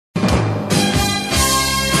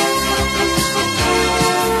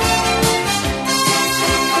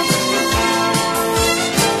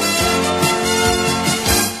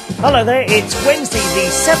Hello there, it's Wednesday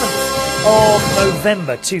the 7th of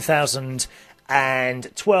November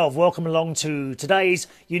 2012. Welcome along to today's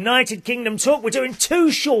United Kingdom talk. We're doing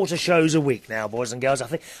 2 shorter shows a week now, boys and girls. I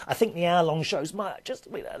think the hour-long shows might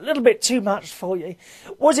just be a little bit too much for you.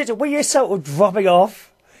 Were you sort of dropping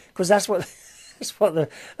off? Because that's what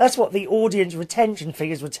the audience retention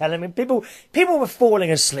figures were telling me. People were falling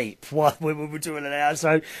asleep while we were doing it out,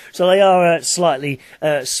 so they are slightly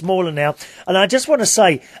smaller now. And I just want to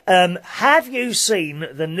say, have you seen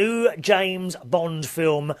the new James Bond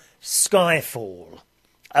film Skyfall?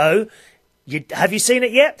 Oh, have you seen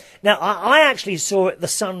it yet? Now, I actually saw it the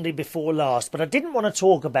Sunday before last, but I didn't want to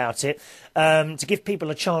talk about it to give people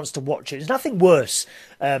a chance to watch it. There's nothing worse,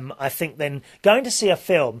 I think, than going to see a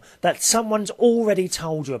film that someone's already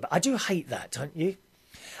told you about. I do hate that, don't you?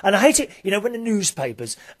 And I hate it, when the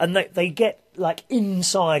newspapers, and they get, like,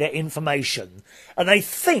 insider information, and they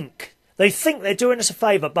think they're doing us a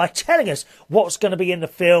favour by telling us what's going to be in the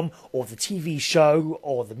film or the TV show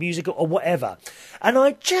or the musical or whatever. And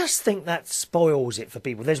I just think that spoils it for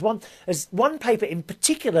people. There's one paper in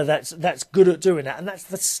particular that's good at doing that, and that's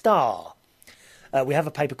The Star. We have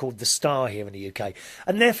a paper called The Star here in the UK,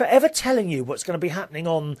 and they're forever telling you what's going to be happening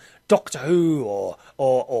on Doctor Who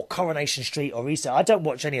or Coronation Street or Easter. I don't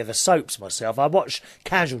watch any of the soaps myself. I watch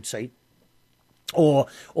Casualty. Or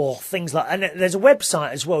things like, and there's a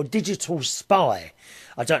website as well, Digital Spy.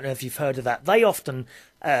 I don't know if you've heard of that. They often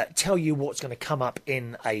tell you what's going to come up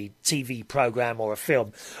in a TV programme or a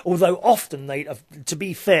film. Although often, to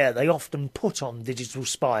be fair, they often put on Digital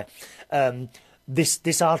Spy,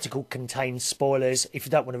 this article contains spoilers. If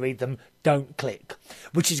you don't want to read them, don't click.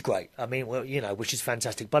 Which is great. I mean, well, which is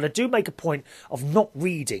fantastic. But I do make a point of not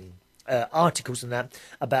reading articles and that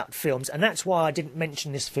about films, and that's why I didn't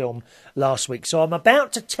mention this film last week. So I'm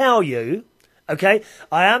about to tell you, okay,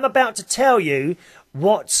 I am about to tell you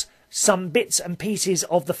what some bits and pieces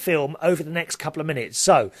of the film over the next couple of minutes.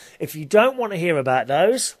 So if you don't want to hear about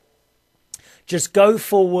those, just go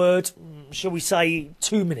forward, shall we say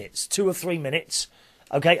 2 minutes, 2 or 3 minutes.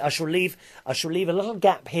 Okay, I shall leave a little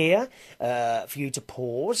gap here for you to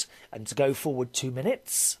pause and to go forward 2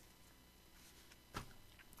 minutes.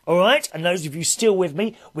 All right, and those of you still with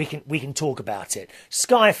me, we can talk about it.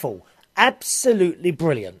 Skyfall, absolutely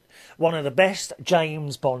brilliant. One of the best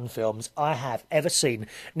James Bond films I have ever seen.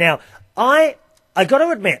 Now, I got to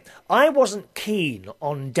admit, I wasn't keen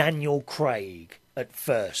on Daniel Craig at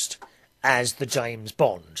first as the James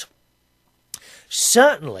Bond.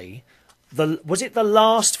 Certainly, was it the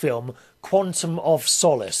last film, Quantum of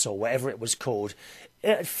Solace, or whatever it was called?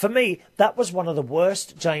 For me, that was one of the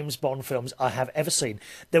worst James Bond films I have ever seen.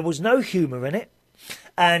 There was no humour in it,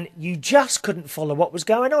 and you just couldn't follow what was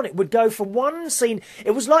going on. It would go from one scene.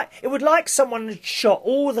 It would like someone had shot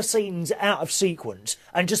all the scenes out of sequence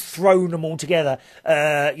and just thrown them all together,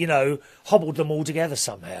 hobbled them all together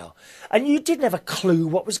somehow. And you didn't have a clue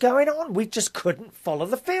what was going on. We just couldn't follow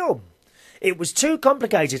the film. It was too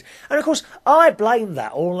complicated. And, of course, I blame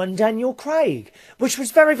that all on Daniel Craig, which was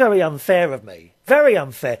very, very unfair of me. Very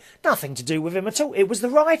unfair. Nothing to do with him at all. It was the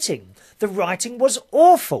writing. The writing was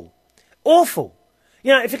awful. Awful.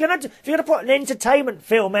 If you're going to put an entertainment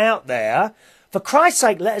film out there, for Christ's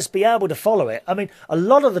sake, let us be able to follow it. I mean, a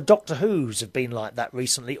lot of the Doctor Who's have been like that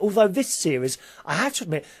recently, although this series, I have to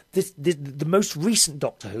admit, the most recent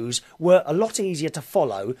Doctor Who's were a lot easier to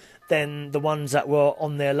follow than the ones that were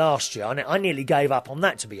on there last year. I nearly gave up on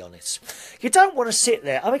that, to be honest. You don't want to sit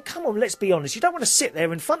there, I mean, come on, let's be honest, you don't want to sit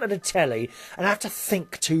there in front of the telly and have to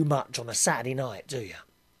think too much on a Saturday night, do you?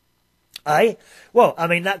 Eh? Well, I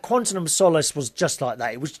mean, that Quantum of Solace was just like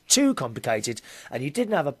that. It was too complicated, and you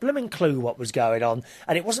didn't have a blooming clue what was going on,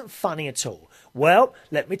 and it wasn't funny at all. Well,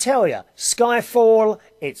 let me tell you, Skyfall,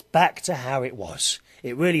 it's back to how it was.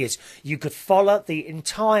 It really is. You could follow the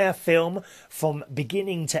entire film from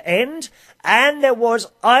beginning to end, and there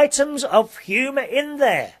was items of humour in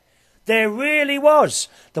there. There really was.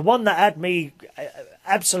 The one that had me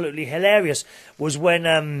absolutely hilarious was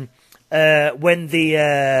when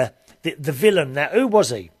the villain, now who was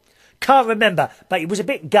he? Can't remember, but he was a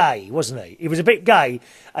bit gay, wasn't he? He was a bit gay,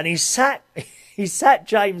 and he sat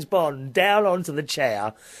James Bond down onto the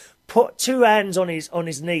chair, put 2 hands on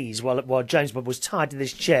his knees while James Bond was tied to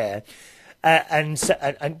this chair, and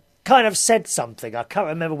kind of said something. I can't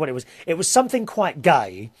remember what it was. It was something quite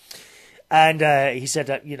gay, and he said,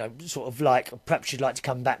 sort of like, perhaps you'd like to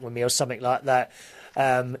come back with me or something like that.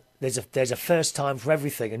 There's a first time for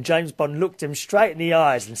everything. And James Bond looked him straight in the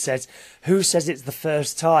eyes and says, "Who says it's the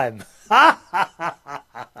first time?" I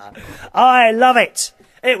love it.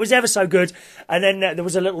 It was ever so good. And then there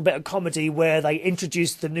was a little bit of comedy where they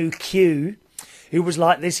introduced the new Q, who was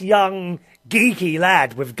like this young, geeky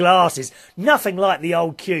lad with glasses. Nothing like the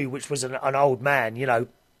old Q, which was an old man, you know.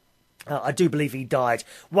 I do believe he died.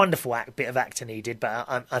 Wonderful bit of acting he did,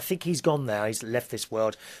 but I think he's gone now. He's left this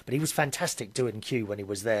world. But he was fantastic doing Q when he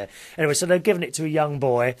was there. Anyway, so they've given it to a young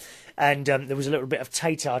boy, and there was a little bit of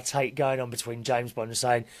tate-a-tate going on between James Bond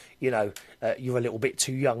saying, you know, you're a little bit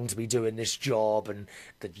too young to be doing this job, and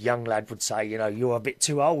the young lad would say, you know, you're a bit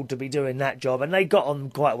too old to be doing that job, and they got on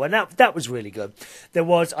quite well. Now, that was really good.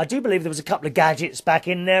 I do believe there was a couple of gadgets back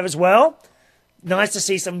in there as well. Nice to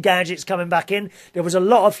see some gadgets coming back in. There was a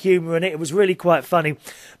lot of humour in it. It was really quite funny.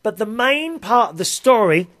 But the main part of the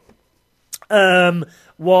story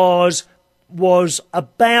was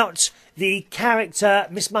about the character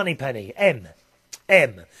Miss Moneypenny, M,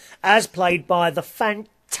 as played by the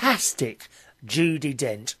fantastic Judi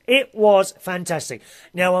Dench. It was fantastic.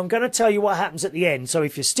 Now, I'm going to tell you what happens at the end. So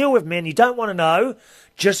if you're still with me and you don't want to know,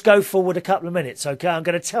 just go forward a couple of minutes, okay? I'm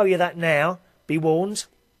going to tell you that now. Be warned.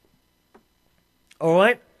 All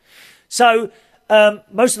right. So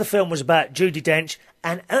most of the film was about Judi Dench,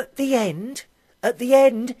 and at the end,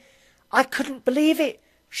 I couldn't believe it.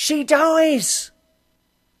 She dies.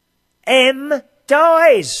 M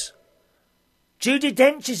dies. Judi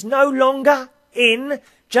Dench is no longer in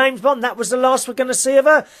James Bond. That was the last we're going to see of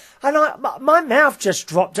her, and my mouth just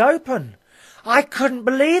dropped open. I couldn't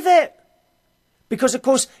believe it. Because, of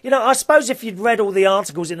course, you know, I suppose if you'd read all the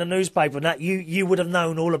articles in the newspaper and that, you would have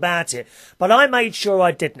known all about it. But I made sure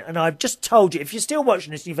I didn't. And I've just told you, if you're still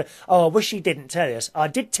watching this, and you think, oh, I wish he didn't tell us. I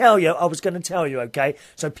did tell you I was going to tell you, okay?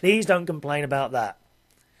 So please don't complain about that.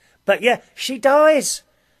 But, yeah, she dies.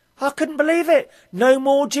 I couldn't believe it. No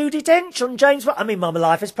more Judi Dench on James Bond. I mean, my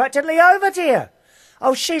life is practically over, dear.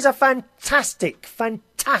 Oh, she's a fantastic,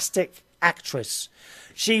 fantastic actress.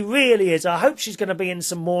 She really is. I hope she's going to be in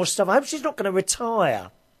some more stuff. I hope she's not going to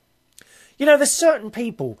retire. You know, there's certain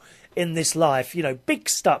people in this life, you know, big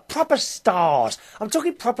stuff, proper stars. I'm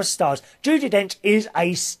talking proper stars. Judi Dench is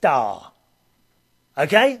a star.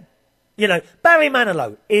 Okay? You know, Barry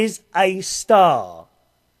Manilow is a star.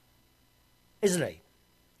 Isn't he?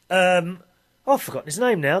 I've forgotten his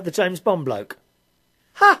name now, the James Bond bloke.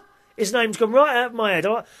 Ha! His name's gone right out of my head.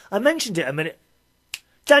 I mentioned it a minute.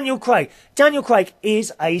 Daniel Craig. Daniel Craig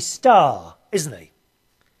is a star, isn't he?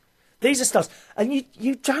 These are stars. And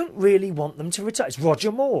you don't really want them to retire. It's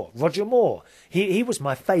Roger Moore. Roger Moore. He was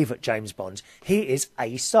my favourite James Bond. He is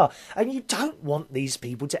a star. And you don't want these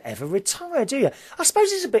people to ever retire, do you? I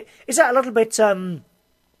suppose it's a bit... Is that a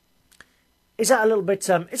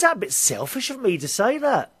bit selfish of me to say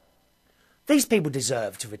that? These people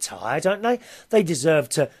deserve to retire, don't they? They deserve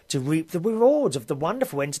to reap the rewards of the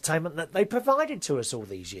wonderful entertainment that they provided to us all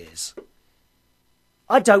these years.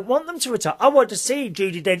 I don't want them to retire. I want to see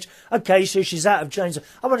Judi Dench. Okay, so she's out of James.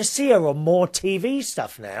 I want to see her on more TV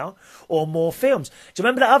stuff now, or more films. Do you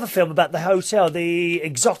remember that other film about the hotel, the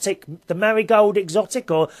Marigold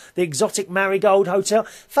Exotic, or the Exotic Marigold Hotel?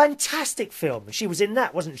 Fantastic film. She was in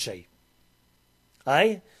that, wasn't she?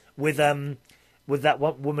 Eh? With that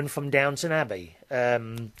one woman from Downton Abbey,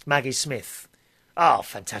 Maggie Smith. Oh,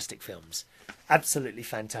 fantastic films. Absolutely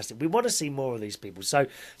fantastic. We want to see more of these people. So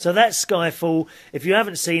that's Skyfall. If you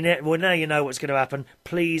haven't seen it, well, now you know what's going to happen.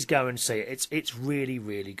 Please go and see it. It's really,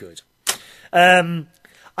 really good.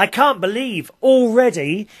 I can't believe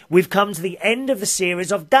already we've come to the end of the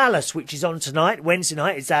series of Dallas, which is on tonight, Wednesday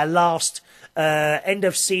night. It's our last end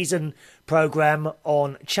of season programme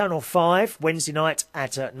on Channel 5, Wednesday night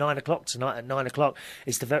at 9 o'clock. Tonight at 9 o'clock.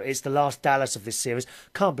 It's the last Dallas of this series.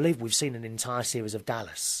 Can't believe we've seen an entire series of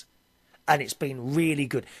Dallas. And it's been really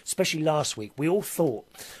good, especially last week. We thought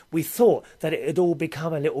that it had all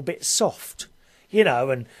become a little bit soft, you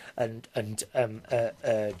know, and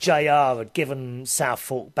JR had given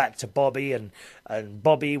Southfork back to Bobby, and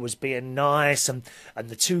Bobby was being nice, and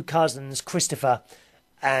the two cousins, Christopher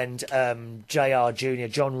and JR Jr.,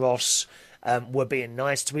 John Ross, were being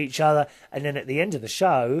nice to each other, and then at the end of the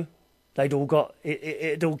show, they'd all got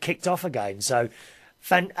it all kicked off again. So,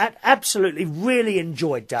 absolutely, really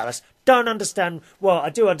enjoyed Dallas. Don't understand. Well, I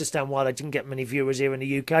do understand why they didn't get many viewers here in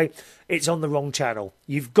the UK. It's on the wrong channel.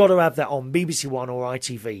 You've got to have that on BBC One or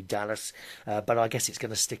ITV, Dallas. But I guess it's going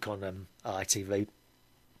to stick on ITV.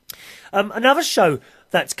 Another show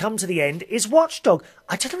that's come to the end is Watchdog.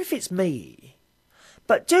 I don't know if it's me,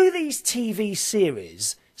 but do these TV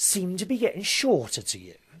series seem to be getting shorter to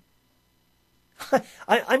you?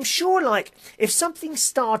 I'm sure, like, if something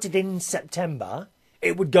started in September,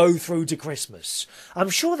 it would go through to Christmas. I'm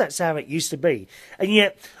sure that's how it used to be. And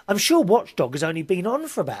yet, I'm sure Watchdog has only been on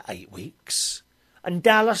for about 8 weeks. And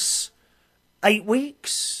Dallas, 8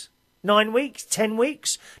 weeks. 9 weeks, 10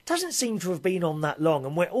 weeks? Doesn't seem to have been on that long,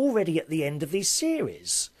 and we're already at the end of this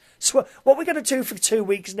series. So what are we going to do for 2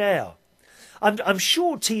 weeks now? I'm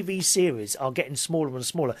sure TV series are getting smaller and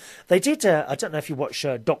smaller. They did, I don't know if you watch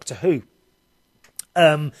Doctor Who,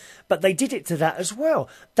 but they did it to that as well.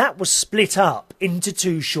 That was split up into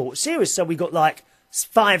 2 short series. So we got like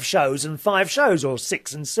 5 shows and 5 shows, or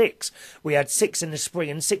 6 and 6. We had 6 in the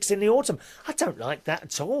spring and 6 in the autumn. I don't like that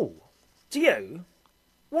at all. Do you?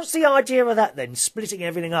 What's the idea of that then, splitting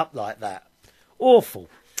everything up like that? Awful.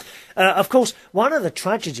 Of course, one of the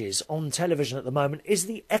tragedies on television at the moment is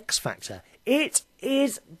the X Factor. It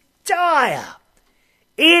is dire.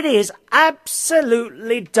 It is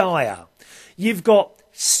absolutely dire. You've got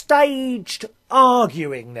staged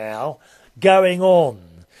arguing now going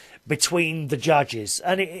on between the judges.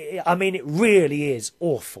 And it really is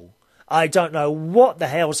awful. I don't know what the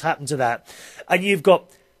hell's happened to that. And you've got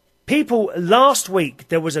people, last week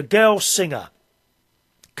there was a girl singer.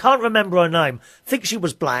 Can't remember her name. Think she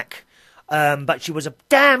was black. But she was a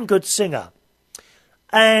damn good singer.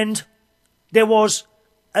 And there was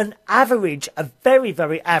a very,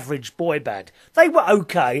 very average boy band. They were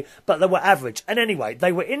okay, but they were average. And anyway,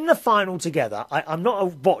 they were in the final together. I'm not a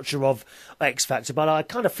watcher of X Factor, but I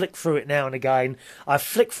kind of flick through it now and again. I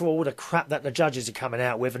flick through all the crap that the judges are coming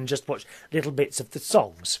out with and just watch little bits of the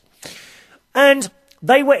songs. And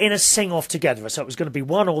they were in a sing-off together, so it was going to be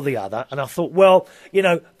one or the other. And I thought, well, you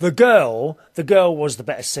know, the girl was the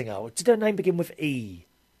better singer. Did her name begin with E?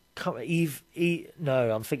 Eve?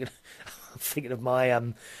 No, I'm thinking of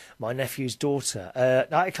my my nephew's daughter.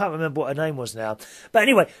 I can't remember what her name was now. But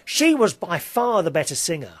anyway, she was by far the better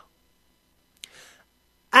singer.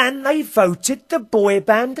 And they voted the boy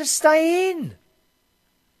band to stay in.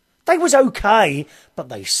 They was okay, but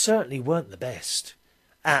they certainly weren't the best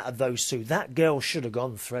out of those 2. That girl should have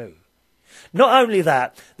gone through. Not only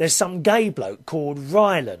that, there's some gay bloke called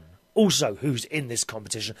Rylan, also who's in this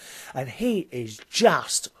competition, and he is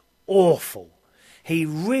just awful. He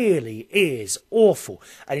really is awful.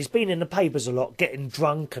 And he's been in the papers a lot, getting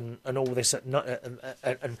drunk and all this,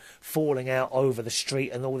 and falling out over the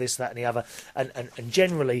street and all this, that and the other, and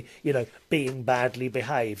generally, you know, being badly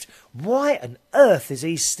behaved. Why on earth is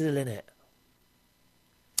he still in it?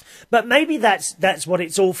 But maybe that's what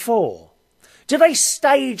it's all for. Do they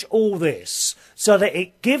stage all this so that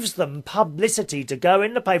it gives them publicity to go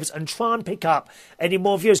in the papers and try and pick up any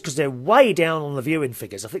more views? Because they're way down on the viewing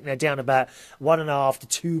figures. I think they're down about 1.5 to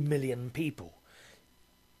 2 million people.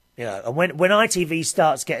 You know, and when ITV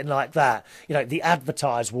starts getting like that, you know, the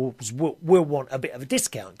advertisers will want a bit of a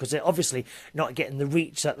discount because they're obviously not getting the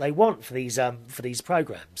reach that they want for these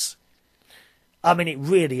programmes. I mean, it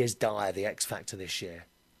really is dire, the X Factor this year.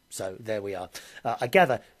 So there we are. I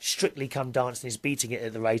gather Strictly Come Dancing is beating it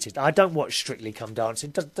at the ratings. I don't watch Strictly Come Dancing.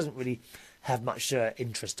 It doesn't really have much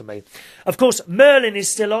interest to me. Of course, Merlin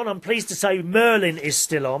is still on. I'm pleased to say Merlin is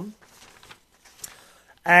still on.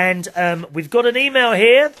 And we've got an email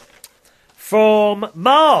here from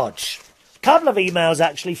Marj. A couple of emails,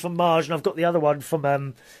 actually, from Marj. And I've got the other one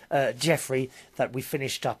from Jeffrey that we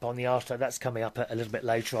finished up on the after. That's coming up a little bit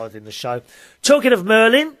later on in the show. Talking of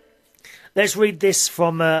Merlin, let's read this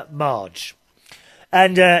from Marj.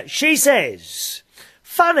 And she says,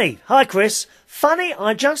 funny. Hi, Chris. Funny,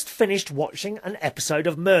 I just finished watching an episode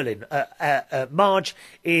of Merlin. Marj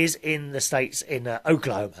is in the States, in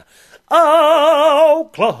Oklahoma.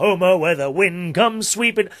 Oklahoma, where the wind comes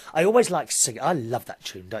sweeping. I always like to sing it. I love that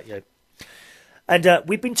tune, don't you? And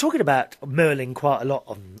we've been talking about Merlin quite a lot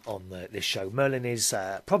on this show. Merlin is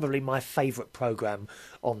probably my favourite programme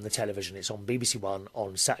on the television. It's on BBC One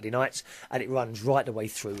on Saturday nights, and it runs right the way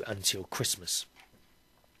through until Christmas.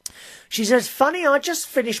 She says, funny, I just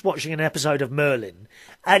finished watching an episode of Merlin,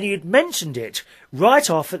 and you'd mentioned it right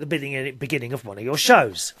off at the beginning of one of your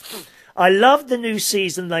shows. I love the new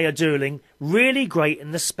season they are doing. Really great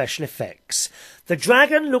in the special effects. The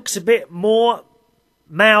dragon looks a bit more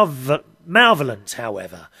malevolent,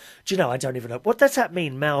 however. Do you know, I don't even know. What does that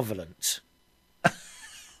mean, malevolent?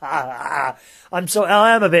 I'm sorry,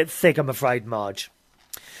 I am a bit thick, I'm afraid, Marj.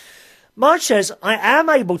 Marj says, I am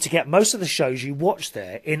able to get most of the shows you watch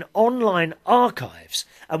there in online archives,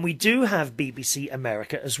 and we do have BBC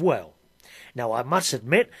America as well. Now, I must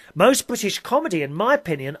admit, most British comedy, in my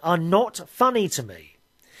opinion, are not funny to me.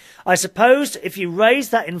 I suppose if you raise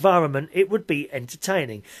that environment, it would be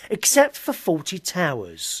entertaining, except for Fawlty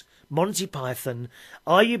Towers. Monty Python,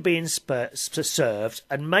 Are You Being Served,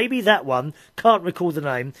 and maybe that one, can't recall the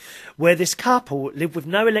name, where this couple live with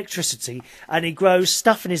no electricity and he grows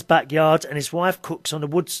stuff in his backyard and his wife cooks on a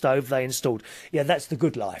wood stove they installed. Yeah, that's The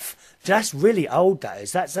Good Life. That's really old, that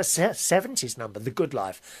is. That's a 70s number, The Good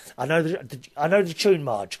Life. I know the tune,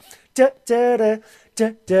 Marj. Da da da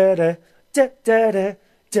da da da da da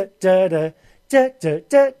da da da da da da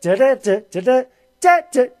da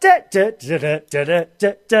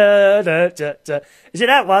da da da. Is it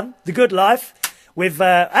that one? The Good Life? With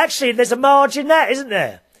actually, there's a Marj in that, isn't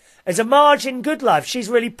there? There's a Marj in Good Life. She's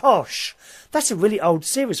really posh. That's a really old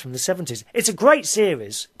series from the 70s. It's a great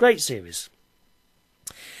series. Great series.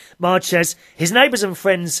 Marj says his neighbours and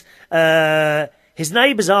friends. His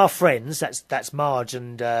neighbours are friends. That's Marj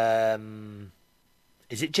and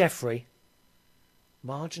is it Jeffrey?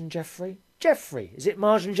 Marj and Jeffrey. Jeffrey. Is it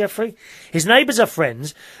Marj and Jeffrey? His neighbours are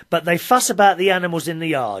friends, but they fuss about the animals in the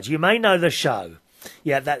yard. You may know the show.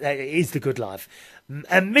 Yeah, that is The Good Life.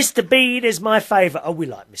 And Mr. Bean is my favourite. Oh, we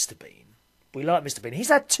like Mr. Bean. We like Mr. Bean. He's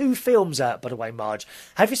had 2 films out, by the way, Marj.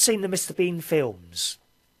 Have you seen the Mr. Bean films?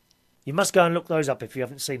 You must go and look those up if you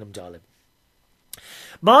haven't seen them, darling.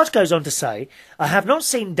 Marj goes on to say, I have not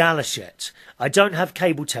seen Dallas yet. I don't have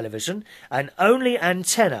cable television and only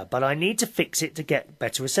antenna, but I need to fix it to get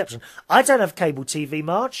better reception. I don't have cable TV,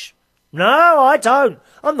 Marj. No, I don't.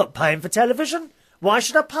 I'm not paying for television. Why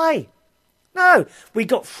should I pay? No, we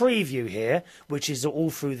got Freeview here, which is all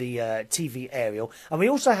through the TV aerial. And we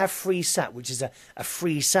also have FreeSat, which is a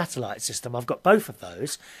free satellite system. I've got both of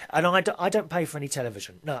those. And I don't pay for any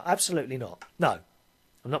television. No, absolutely not. No,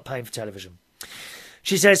 I'm not paying for television.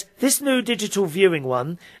 She says, this new digital viewing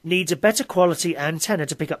one needs a better quality antenna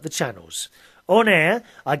to pick up the channels. On air,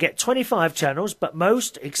 I get 25 channels, but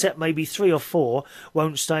most, except maybe 3 or 4,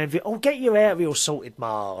 won't stay in view. Oh, get your aerial sorted,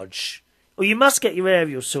 Marj. Oh, you must get your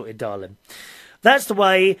aerial sorted, darling. That's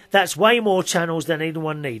way more channels than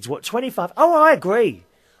anyone needs. What, 25? Oh, I agree.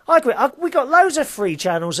 We got loads of free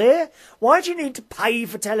channels here. Why do you need to pay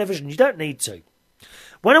for television? You don't need to.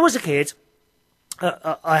 When I was a kid,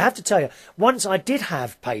 I have to tell you, once I did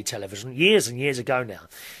have paid television, years and years ago now,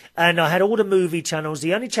 and I had all the movie channels.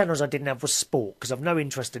 The only channels I didn't have was sport, because I've no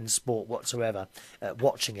interest in sport whatsoever,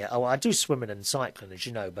 watching it. Oh, I do swimming and cycling, as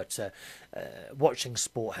you know, but watching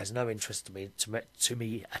sport has no interest to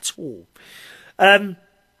me at all. But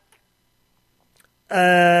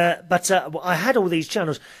I had all these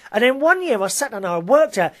channels, and then one year I sat down and I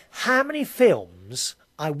worked out how many films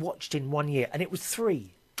I watched in 1 year, and it was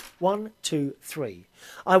 3. 1, 2, 3.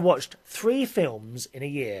 I watched 3 films in a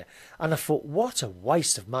year, and I thought, what a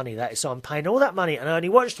waste of money that is. So I'm paying all that money, and I only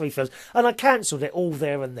watched 3 films, and I cancelled it all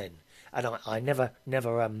there and then. And I never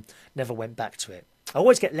went back to it. I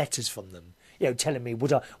always get letters from them, telling me,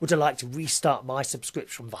 would I like to restart my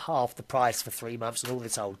subscription for half the price for 3 months and all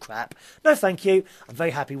this old crap. No, thank you. I'm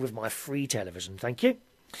very happy with my free television. Thank you.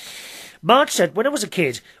 Marj said, when I was a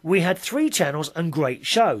kid, we had 3 channels and great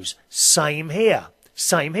shows. Same here.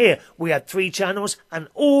 Same here. We had 3 channels and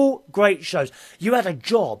all great shows. You had a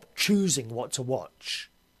job choosing what to watch.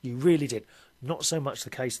 You really did. Not so much the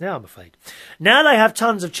case now, I'm afraid. Now they have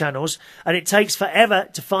tons of channels and it takes forever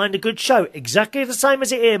to find a good show. Exactly the same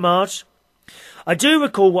as it here, Marj. I do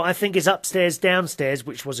recall what I think is Upstairs, Downstairs,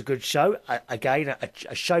 which was a good show. Again,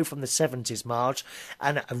 a show from the 70s, Marj,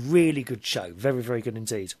 and a really good show. Very, very good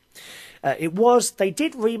indeed. They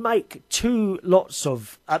did remake 2 lots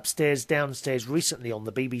of Upstairs, Downstairs recently on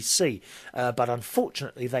the BBC, but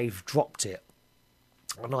unfortunately they've dropped it.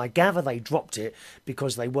 And I gather they dropped it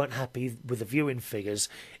because they weren't happy with the viewing figures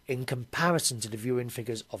in comparison to the viewing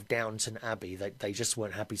figures of Downton Abbey. They just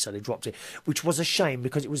weren't happy, so they dropped it, which was a shame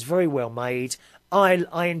because it was very well made. I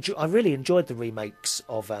really enjoyed the remakes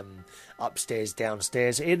of Upstairs,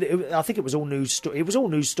 Downstairs. I think it was all news. It was all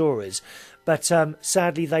news stories, but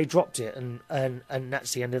sadly they dropped it, and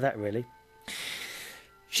that's the end of that, really.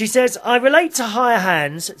 She says, I relate to higher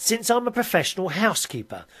hands since I'm a professional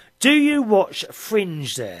housekeeper. Do you watch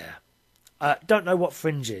Fringe there? Don't know what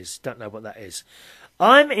Fringe is. Don't know what that is.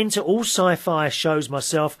 I'm into all sci-fi shows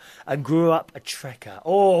myself and grew up a trekker.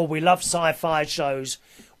 Oh, we love sci-fi shows.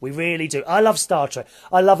 We really do. I love Star Trek.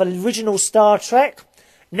 I love original Star Trek,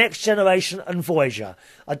 Next Generation and Voyager.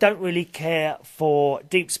 I don't really care for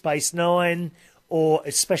Deep Space Nine or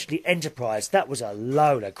especially Enterprise. That was a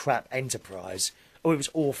load of crap, Enterprise. Oh, it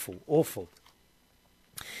was awful, awful.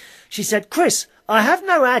 She said, Chris, I have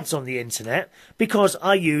no ads on the internet because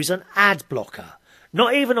I use an ad blocker.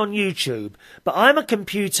 Not even on YouTube, but I'm a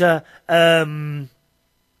computer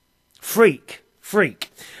freak.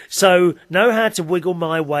 freak. So know how to wiggle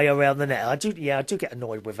my way around the net. I do get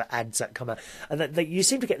annoyed with the ads that come out. And you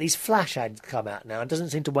seem to get these flash ads come out now. It doesn't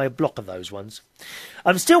seem to be a block of those ones.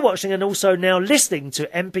 I'm still watching and also now listening to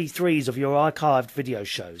MP3s of your archived video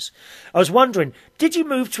shows. I was wondering, did you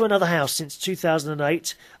move to another house since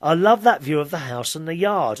 2008? I love that view of the house and the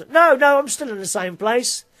yard. No, I'm still in the same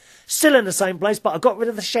place. Still in the same place, but I got rid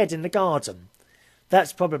of the shed in the garden.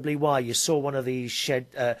 That's probably why you saw one of these shows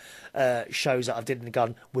that I did in the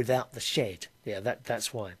garden without the shed. Yeah,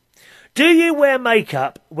 that's why. Do you wear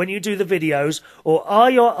makeup when you do the videos, or are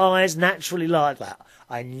your eyes naturally like that?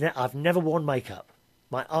 I've never worn makeup.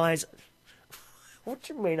 My eyes... What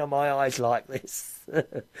do you mean are my eyes like this?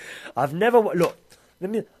 I've never... Look,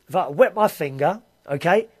 if I wet my finger,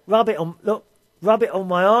 okay, rub it on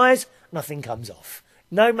my eyes, nothing comes off.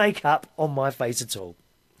 No makeup on my face at all.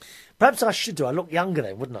 Perhaps I should do. I look younger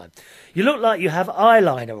then, wouldn't I? You look like you have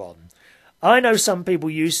eyeliner on. I know some people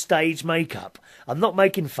use stage makeup. I'm not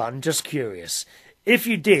making fun, just curious. If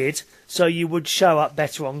you did, so you would show up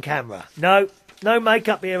better on camera. No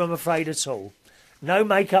makeup here, I'm afraid, at all. No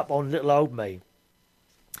makeup on little old me.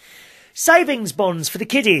 Savings bonds for the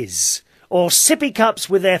kiddies, or sippy cups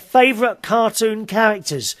with their favourite cartoon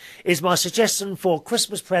characters, is my suggestion for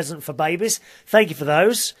Christmas present for babies. Thank you for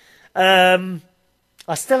those.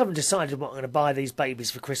 I still haven't decided what I'm going to buy these babies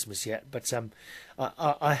for Christmas yet, but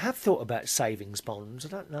I have thought about savings bonds. I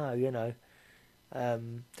don't know,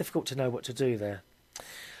 difficult to know what to do there.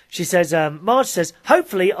 She says, Marj says,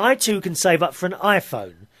 hopefully I too can save up for an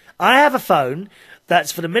iPhone. I have a phone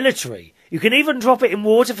that's for the military. You can even drop it in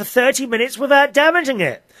water for 30 minutes without damaging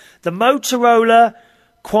it. The Motorola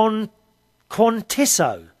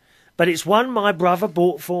Quantiso, but it's one my brother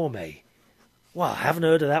bought for me. Well, I haven't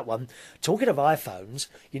heard of that one. Talking of iPhones,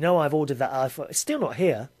 I've ordered that iPhone. It's still not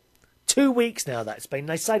here. 2 weeks now that's been.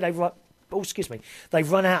 They say they've run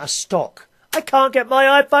out of stock. I can't get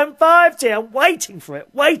my iPhone 5, dear. I'm waiting for it.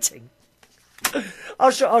 Waiting.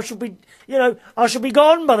 I should be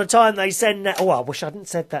gone by the time they send that. Oh, I wish I hadn't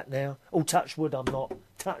said that now. Oh, touch wood, I'm not.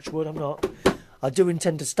 Touch wood, I'm not. I do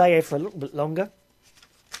intend to stay here for a little bit longer.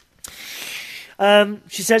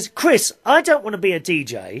 She says, Chris, I don't want to be a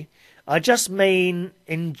DJ. I just mean,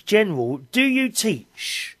 in general, do you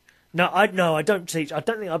teach? No, I don't teach. I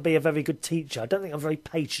don't think I'd be a very good teacher. I don't think I'm a very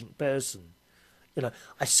patient person.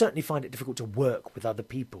 I certainly find it difficult to work with other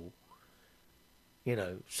people.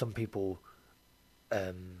 Some people,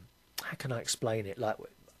 how can I explain it? Like,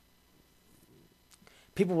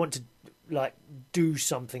 people want to, do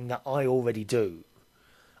something that I already do.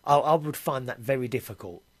 I would find that very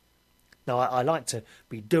difficult. Now, I like to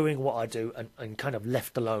be doing what I do and kind of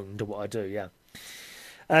left alone to what I do, yeah.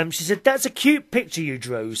 She said, that's a cute picture you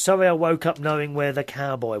drew. Sorry I woke up knowing where the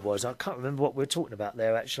cowboy was. I can't remember what we were talking about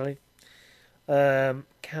there, actually.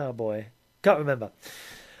 Cowboy. Can't remember.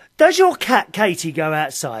 Does your cat Katie go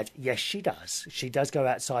outside? Yes, she does. She does go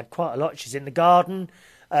outside quite a lot. She's in the garden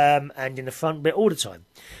and in the front bit all the time.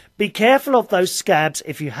 Be careful of those scabs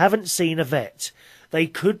if you haven't seen a vet. They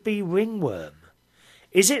could be ringworm.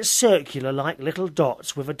 Is it circular like little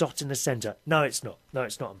dots with a dot in the centre? No, it's not. No,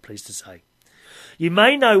 it's not, I'm pleased to say. You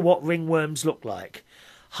may know what ringworms look like.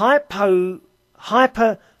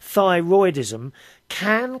 Hyperthyroidism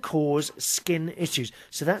can cause skin issues.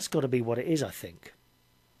 So that's got to be what it is, I think.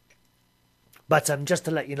 But just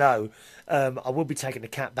to let you know, I will be taking the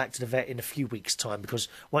cat back to the vet in a few weeks' time because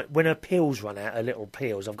when her pills run out, her little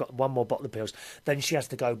pills, I've got one more bottle of pills, then she has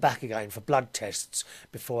to go back again for blood tests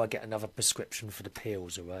before I get another prescription for the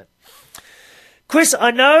pills, all right? Chris,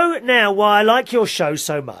 I know now why I like your show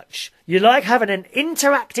so much. You like having an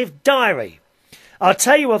interactive diary. I'll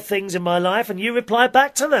tell you of things in my life and you reply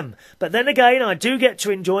back to them. But then again, I do get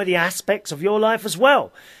to enjoy the aspects of your life as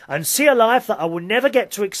well and see a life that I will never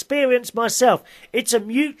get to experience myself. It's a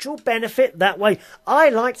mutual benefit that way. I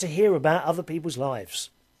like to hear about other people's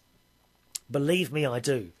lives. Believe me, I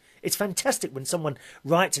do. It's fantastic when someone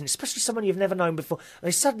writes in, especially someone you've never known before, and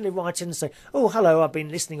they suddenly write in and say, oh, hello, I've been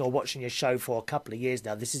listening or watching your show for a couple of years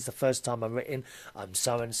now. This is the first time I've written. I'm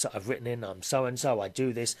so-and-so. I've written in. I'm so-and-so. I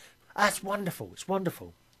do this. That's wonderful. It's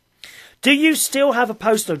wonderful. Do you still have a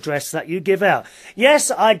postal address that you give out?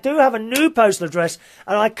 Yes, I do have a new postal address,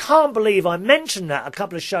 and I can't believe I mentioned that a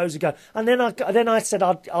couple of shows ago. And then I said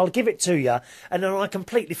I'll give it to you, and then I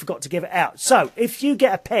completely forgot to give it out. So if you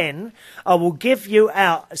get a pen, I will give you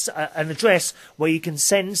out an address where you can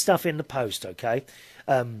send stuff in the post. Okay,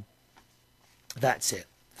 that's it.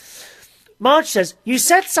 Marj says, you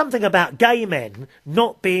said something about gay men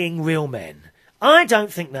not being real men. I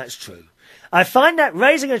don't think that's true. I find that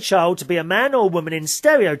raising a child to be a man or woman in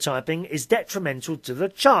stereotyping is detrimental to the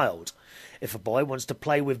child. If a boy wants to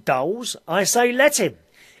play with dolls, I say let him.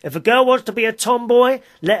 If a girl wants to be a tomboy,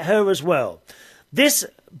 let her as well. This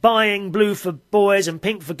buying blue for boys and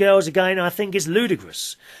pink for girls again, I think is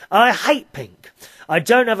ludicrous. I hate pink. I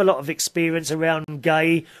don't have a lot of experience around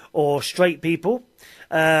gay or straight people.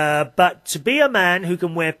 But to be a man who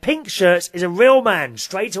can wear pink shirts is a real man,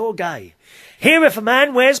 straight or gay. Here, if a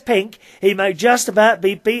man wears pink, he may just about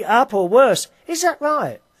be beat up or worse. Is that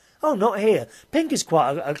right? Oh, not here. Pink is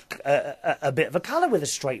quite a bit of a colour with the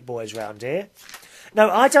straight boys round here. No,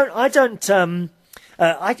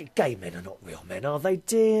 gay men are not real men, are they,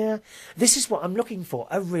 dear? This is what I'm looking for,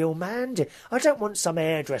 a real man, dear. I don't want some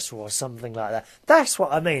hairdresser or something like that. That's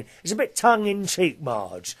what I mean. It's a bit tongue-in-cheek,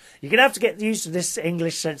 Marge. You're going to have to get used to this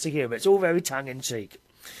English sense of humour. It's all very tongue-in-cheek.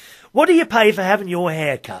 What do you pay for having your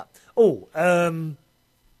hair cut? Oh,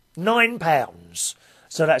 £9.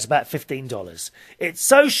 So that's about $15. It's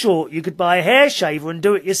so short you could buy a hair shaver and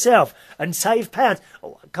do it yourself and save pounds.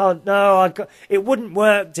 Oh, I can't, no, it wouldn't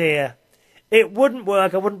work, dear. It wouldn't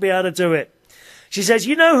work. I wouldn't be able to do it. She says,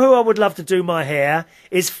 you know who I would love to do my hair?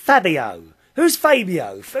 Is Fabio. Who's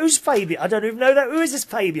Fabio? Who's Fabio? I don't even know that. Who is this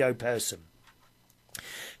Fabio person?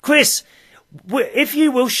 Chris, if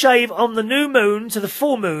you will shave on the new moon to the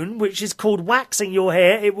full moon, which is called waxing your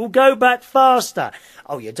hair, it will go back faster.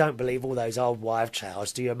 Oh, you don't believe all those old wife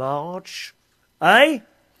tales, do you, Marge? Eh?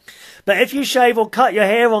 But if you shave or cut your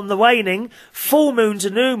hair on the waning, full moon to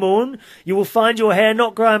new moon, you will find your hair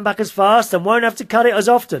not growing back as fast and won't have to cut it as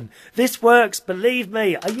often. This works, believe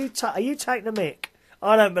me. Are you taking the mick?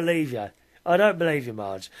 I don't believe you. I don't believe you,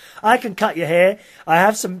 Marge. I can cut your hair. I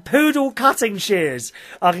have some poodle cutting shears.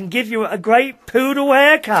 I can give you a great poodle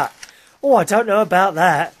haircut. Oh, I don't know about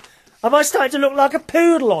that. Am I starting to look like a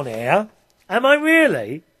poodle on here? Am I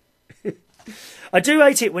really? I do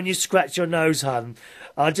hate it when you scratch your nose, hun.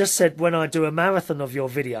 I just said when I do a marathon of your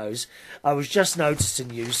videos, I was just noticing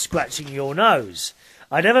you scratching your nose.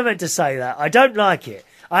 I never meant to say that. I don't like it.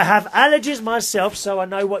 I have allergies myself, so I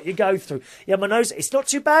know what you go through. Yeah, my nose, it's not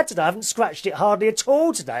too bad today. I haven't scratched it hardly at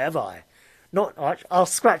all today, have I? I'll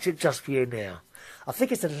scratch it just for you now. I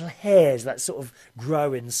think it's the little hairs that sort of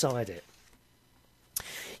grow inside it.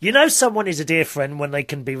 You know someone is a dear friend when they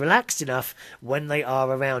can be relaxed enough when they are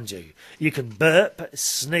around you. You can burp,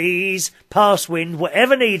 sneeze, pass wind,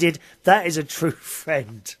 whatever needed. That is a true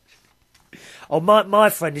friend. Oh, my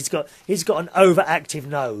friend, he's got an overactive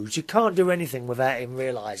nose. You can't do anything without him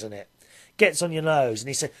realising it. Gets on your nose and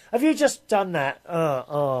he said, "Have you just done that?"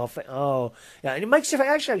 Oh. Yeah, and it makes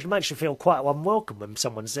you feel quite unwelcome when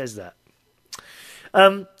someone says that.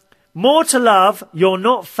 More to love, you're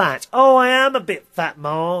not fat. Oh, I am a bit fat,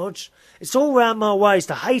 Marge. It's all round my waist.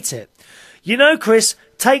 I hate it. You know, Chris,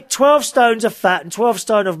 take 12 stones of fat and 12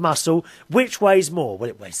 stone of muscle. Which weighs more? Well,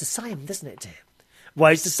 it weighs the same, doesn't it, dear?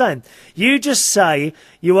 Weighs the same. You just say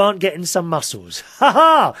you aren't getting some muscles. Ha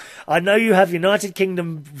ha! I know you have United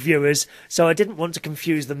Kingdom viewers, so I didn't want to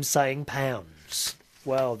confuse them saying pounds.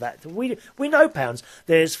 Well, that we know pounds.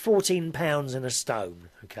 There's 14 pounds in a stone,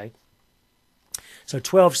 okay? So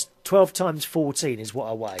 12 times 14 is what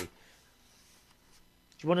I weigh. Do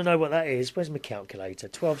you want to know what that is? Where's my calculator?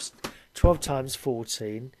 12 times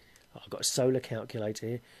 14. Oh, I've got a solar calculator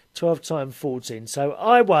here. 12 times 14. So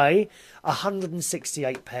I weigh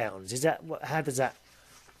 168 pounds. How does that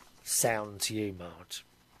sound to you, Marge?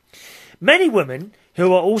 Many women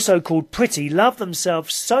who are also called pretty love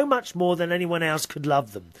themselves so much more than anyone else could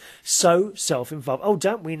love them. So self-involved. Oh,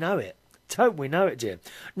 don't we know it? Don't we know it, dear?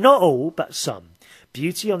 Not all, but some.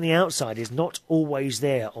 Beauty on the outside is not always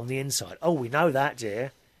there on the inside. Oh, we know that,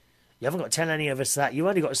 dear. You haven't got to tell any of us that. You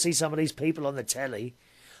only got to see some of these people on the telly.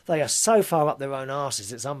 They are so far up their own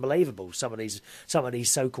arses, it's unbelievable. Some of these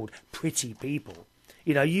so-called pretty people.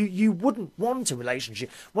 You know, you wouldn't want a relationship.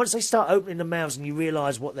 Once they start opening their mouths and you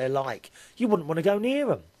realise what they're like, you wouldn't want to go near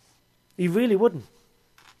them. You really wouldn't.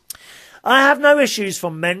 I have no issues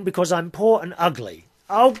from men because I'm poor and ugly.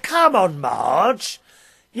 Oh, come on, Marge.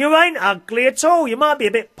 You ain't ugly at all. You might be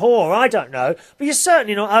a bit poor, I don't know, but you're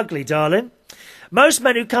certainly not ugly, darling. Most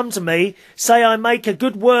men who come to me say I make a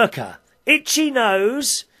good worker. Itchy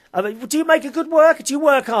nose. I mean, do you make a good worker? Do you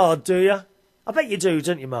work hard, do you? I bet you do,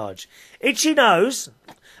 don't you, Marge? Itchy nose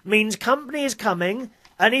means company is coming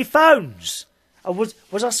and he phones. Oh,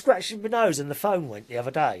 was I scratching my nose and the phone went the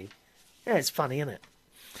other day? Yeah, it's funny, isn't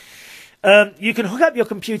it? You can hook up your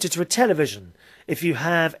computer to a television if you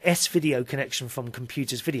have S-video connection from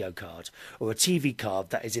computer's video card or a TV card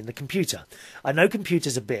that is in the computer. I know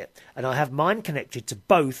computers a bit, and I have mine connected to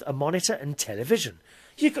both a monitor and television.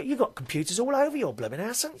 You got computers all over your blooming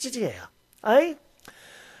house, haven't you, dear? Eh?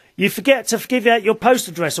 You forget to give out your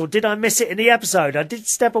postal address, or did I miss it in the episode? I did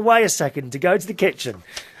step away a second to go to the kitchen.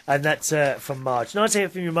 And that's from Marj. Nice to hear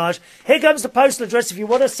from you, Marj. Here comes the postal address. If you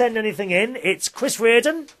want to send anything in, it's Chris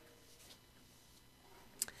Reardon.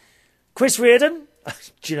 Chris Reardon.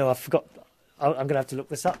 Do you know, I forgot. I'm going to have to look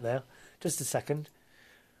this up now. Just a second.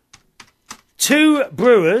 2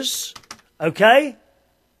 Brewers. Okay.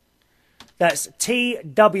 That's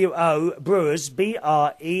TWO Brewers.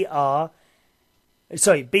 B-R-E-R.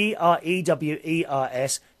 Sorry,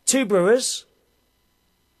 B-R-E-W-E-R-S. 2 Brewers.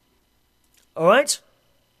 All right.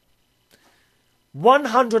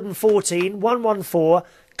 114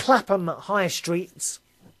 Clapham High Street,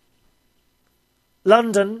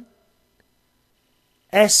 London,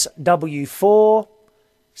 SW4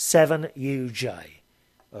 7UJ.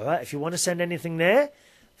 All right, if you want to send anything there,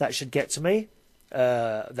 that should get to me.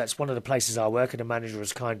 That's one of the places I work, and the manager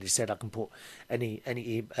has kindly said I can put any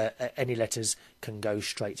letters can go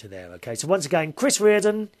straight to there. Okay, so once again, Chris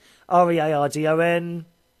Reardon, Reardon,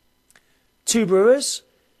 2 Brewers,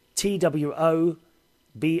 TWOBREWERS,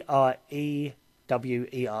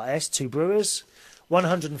 2 Brewers,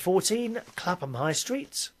 114 Clapham High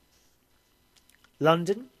Street,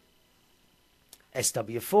 London,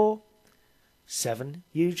 SW4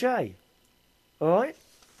 7UJ. All right,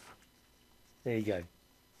 there you go.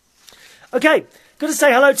 Okay, got to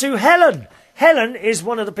say hello to Helen. Helen is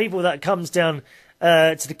one of the people that comes down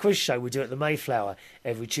to the quiz show we do at the Mayflower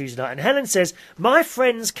every Tuesday night. And Helen says, my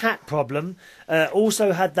friend's cat problem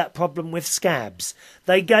also had that problem with scabs.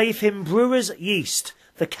 They gave him Brewers yeast,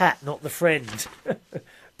 the cat, not the friend.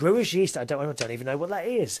 Brewers yeast, I don't even know what that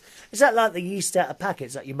is. Is that like the yeast out of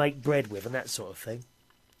packets that you make bread with and that sort of thing?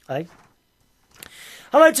 Eh?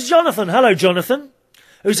 Hello to Jonathan. Hello, Jonathan,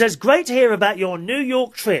 who says, great to hear about your New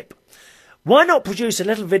York trip. Why not produce a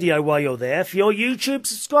little video while you're there for your YouTube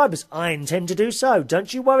subscribers? I intend to do so.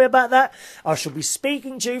 Don't you worry about that. I shall be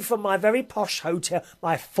speaking to you from my very posh hotel,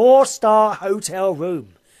 my 4-star hotel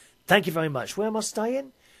room. Thank you very much. Where am I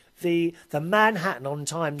staying? The Manhattan on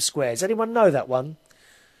Times Square. Does anyone know that one?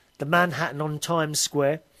 The Manhattan on Times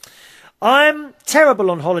Square. I'm terrible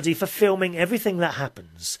on holiday for filming everything that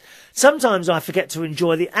happens. Sometimes I forget to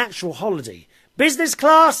enjoy the actual holiday. Business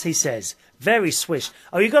class, he says. Very swish.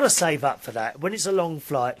 Oh, you've got to save up for that. When it's a long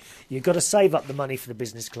flight, you've got to save up the money for the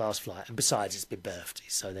business class flight. And besides, it's my birthday,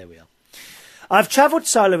 so there we are. I've travelled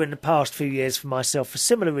solo in the past few years for myself for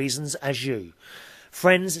similar reasons as you.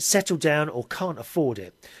 Friends settle down or can't afford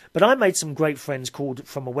it. But I made some great friends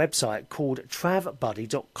from a website called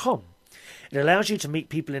travbuddy.com. It allows you to meet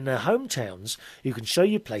people in their hometowns who can show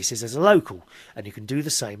you places as a local, and you can do the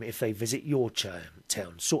same if they visit your town,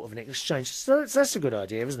 sort of an exchange. So that's a good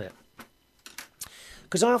idea, isn't it?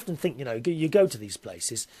 Because I often think, you know, you go to these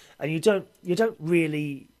places and you don't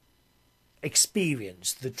really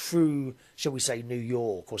experience the true, shall we say, New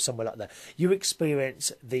York or somewhere like that. You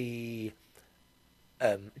experience the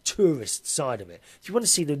tourist side of it. If you want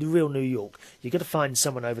to see the real New York, you've got to find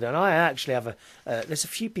someone over there. And I actually have there's a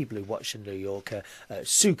few people who watch in New York.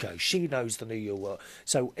 Suko, she knows the New York.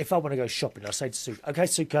 So if I want to go shopping, I say to Suko, okay,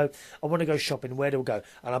 Suko, I want to go shopping. Where do I go?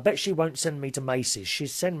 And I bet she won't send me to Macy's. She'll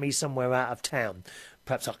send me somewhere out of town.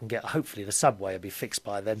 Perhaps I can get, hopefully the subway will be fixed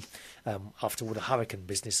by then, after all the hurricane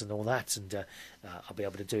business and all that, and I'll be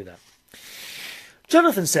able to do that.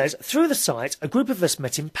 Jonathan says, through the site, a group of us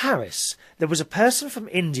met in Paris. There was a person from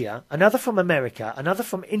India, another from America, another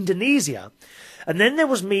from Indonesia, and then there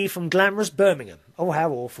was me from glamorous Birmingham. Oh, how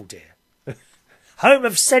awful, dear. Home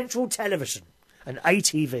of Central Television and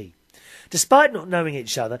ATV. Despite not knowing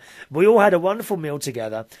each other, we all had a wonderful meal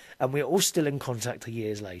together, and we're all still in contact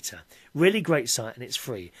years later. Really great site, and it's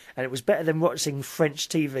free. And it was better than watching French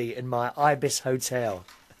TV in my IBIS hotel.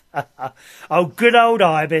 Oh, good old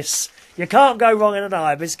IBIS. You can't go wrong in an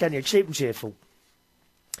IBIS, can you? Cheap and cheerful.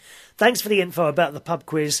 Thanks for the info about the pub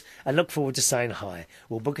quiz, and look forward to saying hi.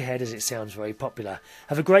 We'll book ahead as it sounds very popular.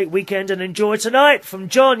 Have a great weekend and enjoy tonight. From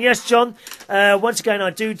John. Yes, John. Once again,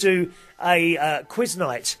 I do a quiz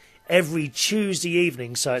night every Tuesday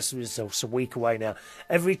evening, so it's a week away now.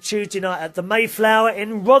 Every Tuesday night at the Mayflower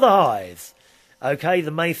in Rotherhithe. Okay, the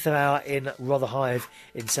Mayflower in Rotherhithe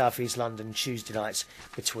in South East London, Tuesday nights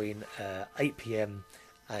between 8 p.m.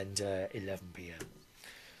 and 11 p.m.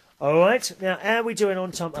 All right, now how are we doing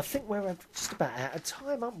on time? I think we're just about out of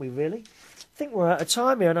time, aren't we, really? I think we're out of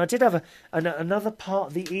time here, and I did have another part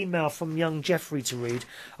of the email from young Jeffrey to read.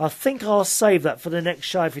 I think I'll save that for the next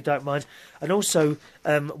show, if you don't mind. And also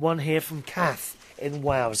one here from Kath in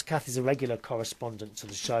Wales. Kathy's a regular correspondent to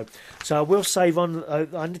the show. So I will save on.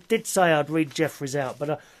 I did say I'd read Jeffrey's out,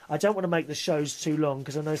 but I don't want to make the shows too long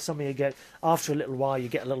because I know some of you get, after a little while, you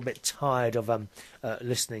get a little bit tired of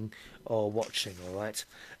listening or watching, all right?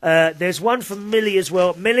 There's one from Millie as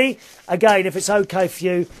well. Millie, again, if it's okay for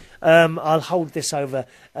you, I'll hold this over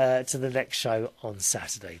to the next show on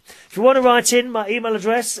Saturday. If you want to write in, my email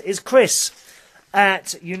address is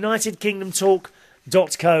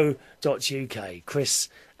chris@unitedkingdomtalk.co.uk.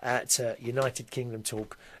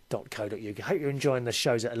 chris@unitedkingdomtalk.co.uk. Hope you're enjoying the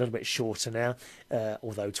shows a little bit shorter now,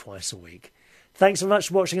 although twice a week. Thanks so much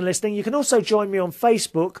for watching and listening. You can also join me on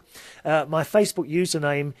Facebook. My Facebook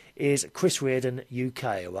username is Chris Reardon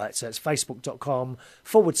UK. All right, so it's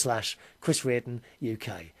facebook.com/Chris Reardon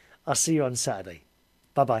UK. I'll see you on Saturday.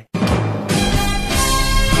 Bye-bye.